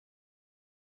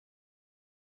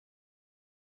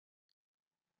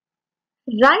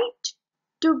Write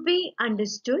to be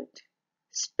understood,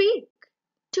 speak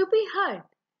to be heard,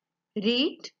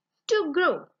 read to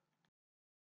grow.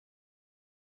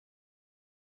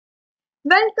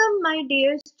 Welcome, my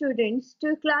dear students,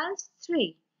 to class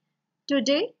 3.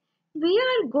 Today we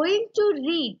are going to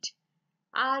read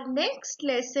our next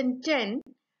lesson 10,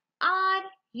 our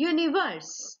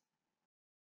universe.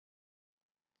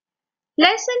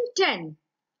 Lesson 10,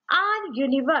 our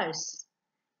universe.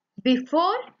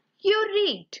 Before you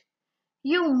read,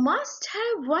 you must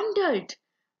have wondered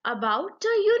about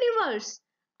the universe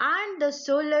and the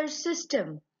solar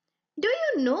system. Do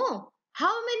you know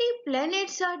how many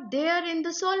planets are there in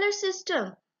the solar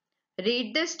system?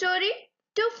 Read the story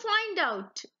to find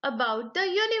out about the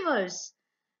universe.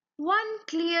 One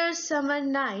clear summer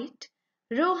night,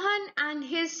 Rohan and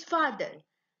his father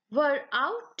were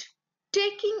out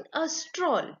taking a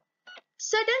stroll.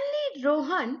 Suddenly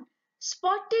Rohan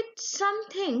spotted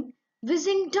something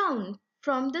whizzing down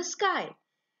from the sky.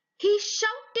 He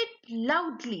shouted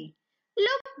loudly,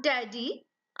 "Look, Daddy,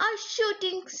 a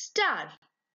shooting star!"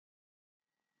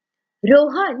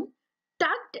 Rohan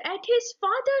tugged at his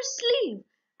father's sleeve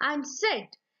and said,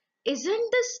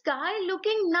 "Isn't the sky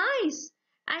looking nice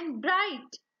and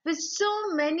bright with so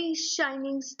many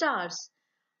shining stars?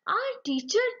 Our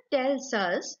teacher tells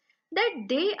us that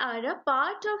they are a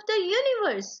part of the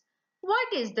universe."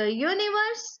 "What is the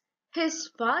universe?" his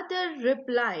father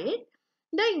replied.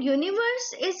 "The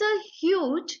universe is a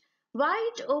huge,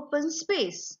 wide open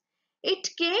space. It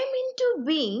came into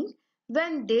being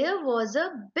when there was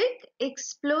a big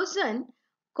explosion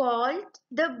called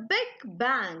the Big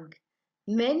Bang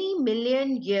many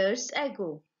million years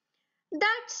ago."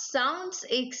 "That sounds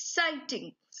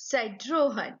exciting," said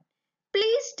Rohan.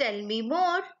 "Please tell me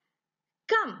more."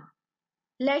 "Come,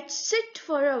 let's sit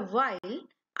for a while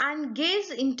and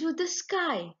gaze into the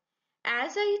sky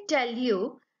as I tell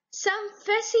you some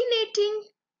fascinating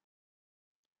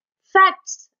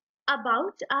facts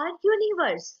about our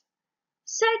universe,"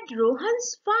 said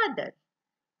Rohan's father.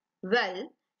 "Well,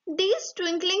 these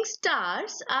twinkling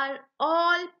stars are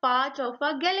all part of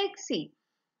a galaxy.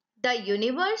 The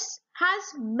universe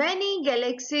has many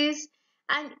galaxies,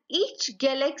 and each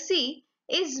galaxy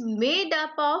is made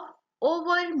up of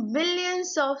over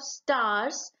millions of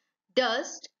stars,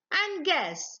 dust, and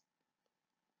gas."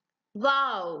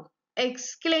 "Wow!"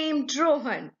 exclaimed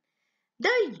Rohan.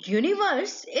 "The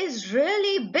universe is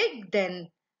really big then,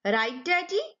 right,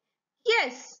 Daddy?"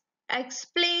 "Yes,"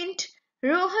 explained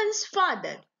Rohan's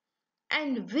father.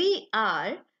 "And we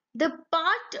are the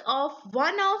part of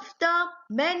one of the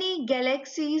many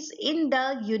galaxies in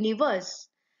the universe.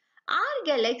 Our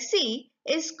galaxy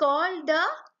is called the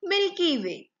Milky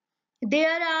Way.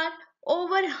 There are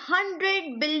over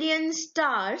 100 billion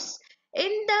stars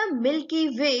in the Milky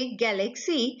Way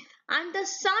galaxy, and the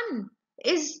Sun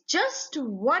is just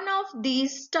one of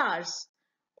these stars."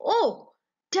 "Oh,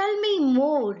 tell me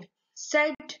more,"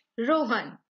 said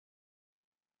Rohan.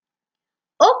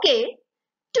 "Okay,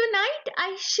 tonight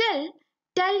I shall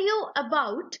tell you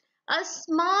about a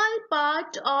small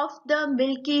part of the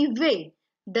Milky Way,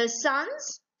 the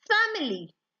Sun's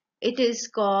family. It is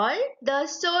called the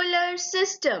solar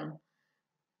system.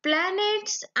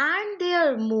 Planets and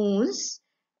their moons,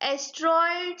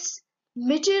 asteroids,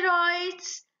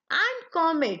 meteoroids, and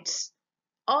comets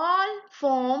all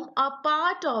form a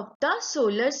part of the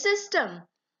solar system.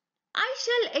 I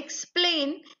shall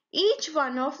explain each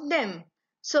one of them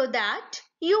so that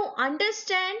you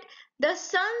understand the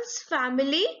Sun's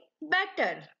family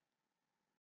better.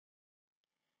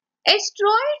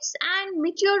 Asteroids and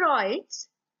meteoroids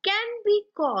can be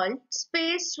called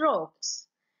space rocks.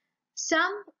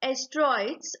 Some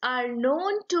asteroids are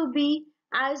known to be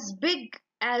as big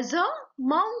as a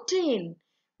mountain,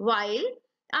 while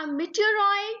a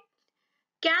meteoroid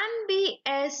can be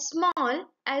as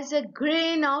small as a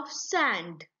grain of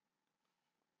sand.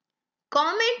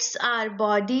 Comets are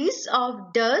bodies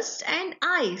of dust and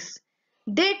ice.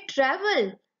 They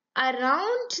travel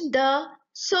around the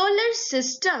solar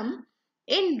system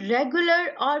in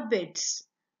regular orbits.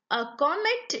 A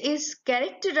comet is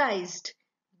characterized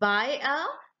by a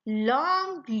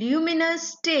long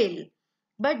luminous tail,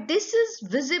 but this is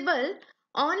visible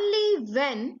only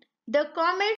when the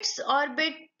comet's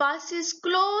orbit passes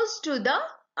close to the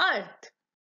Earth.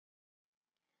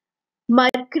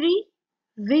 Mercury,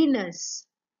 Venus,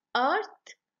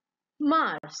 Earth,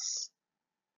 Mars.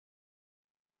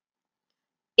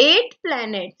 8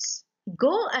 planets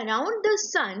go around the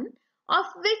Sun, of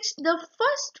which the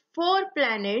first 4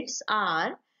 planets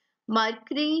are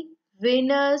Mercury,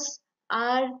 Venus,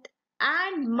 Earth,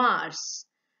 and Mars.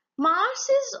 Mars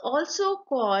is also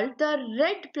called the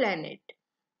red planet.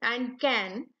 and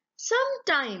can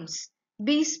sometimes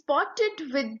be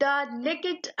spotted with the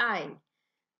naked eye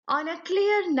on a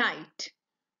clear night.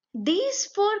 These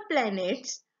four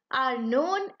planets are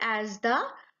known as the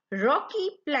rocky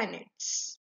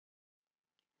planets.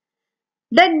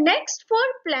 The next four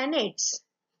planets,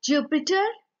 Jupiter,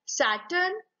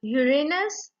 Saturn,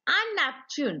 Uranus, and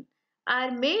Neptune,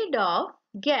 are made of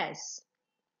gas,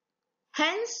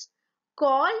 hence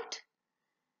called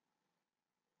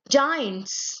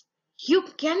giants. You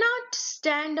cannot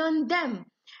stand on them,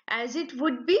 as it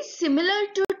would be similar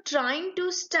to trying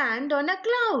to stand on a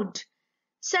cloud.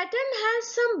 Saturn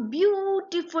has some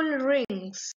beautiful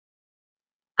rings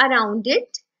around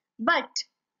it, but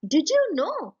did you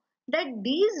know that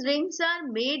these rings are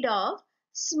made of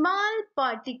small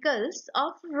particles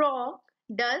of rock,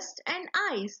 dust, and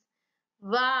ice?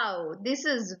 Wow, this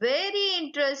is very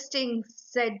interesting,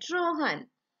 said Rohan.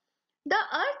 The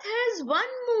Earth has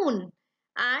one moon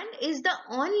and is the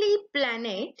only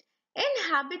planet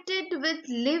inhabited with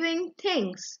living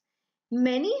things.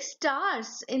 Many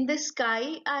stars in the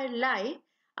sky are like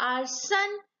our sun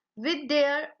with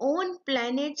their own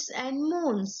planets and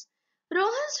moons.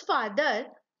 Rohan's father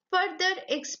further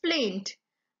explained,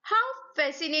 "How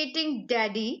fascinating,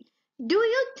 Daddy! Do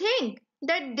you think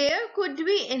that there could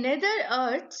be another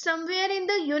Earth somewhere in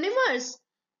the universe?"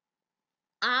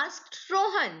 asked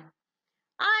Rohan.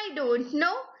 "I don't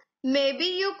know. Maybe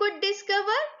you could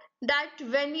discover that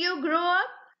when you grow up,"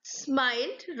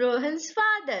 smiled Rohan's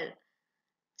father.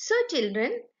 So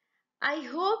children, I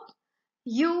hope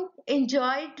you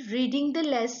enjoyed reading the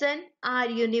lesson Our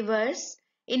Universe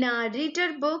in our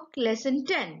reader book lesson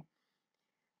 10.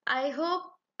 I hope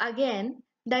again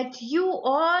that you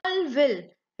all will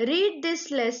read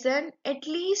this lesson at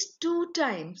least 2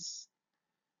 times.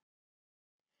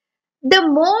 The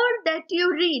more that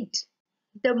you read,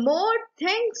 the more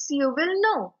things you will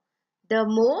know. The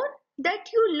more that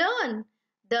you learn,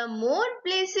 the more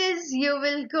places you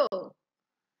will go.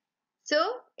 So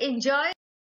enjoy.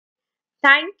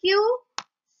 Thank you.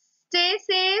 Stay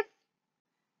safe.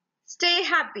 Stay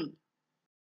happy.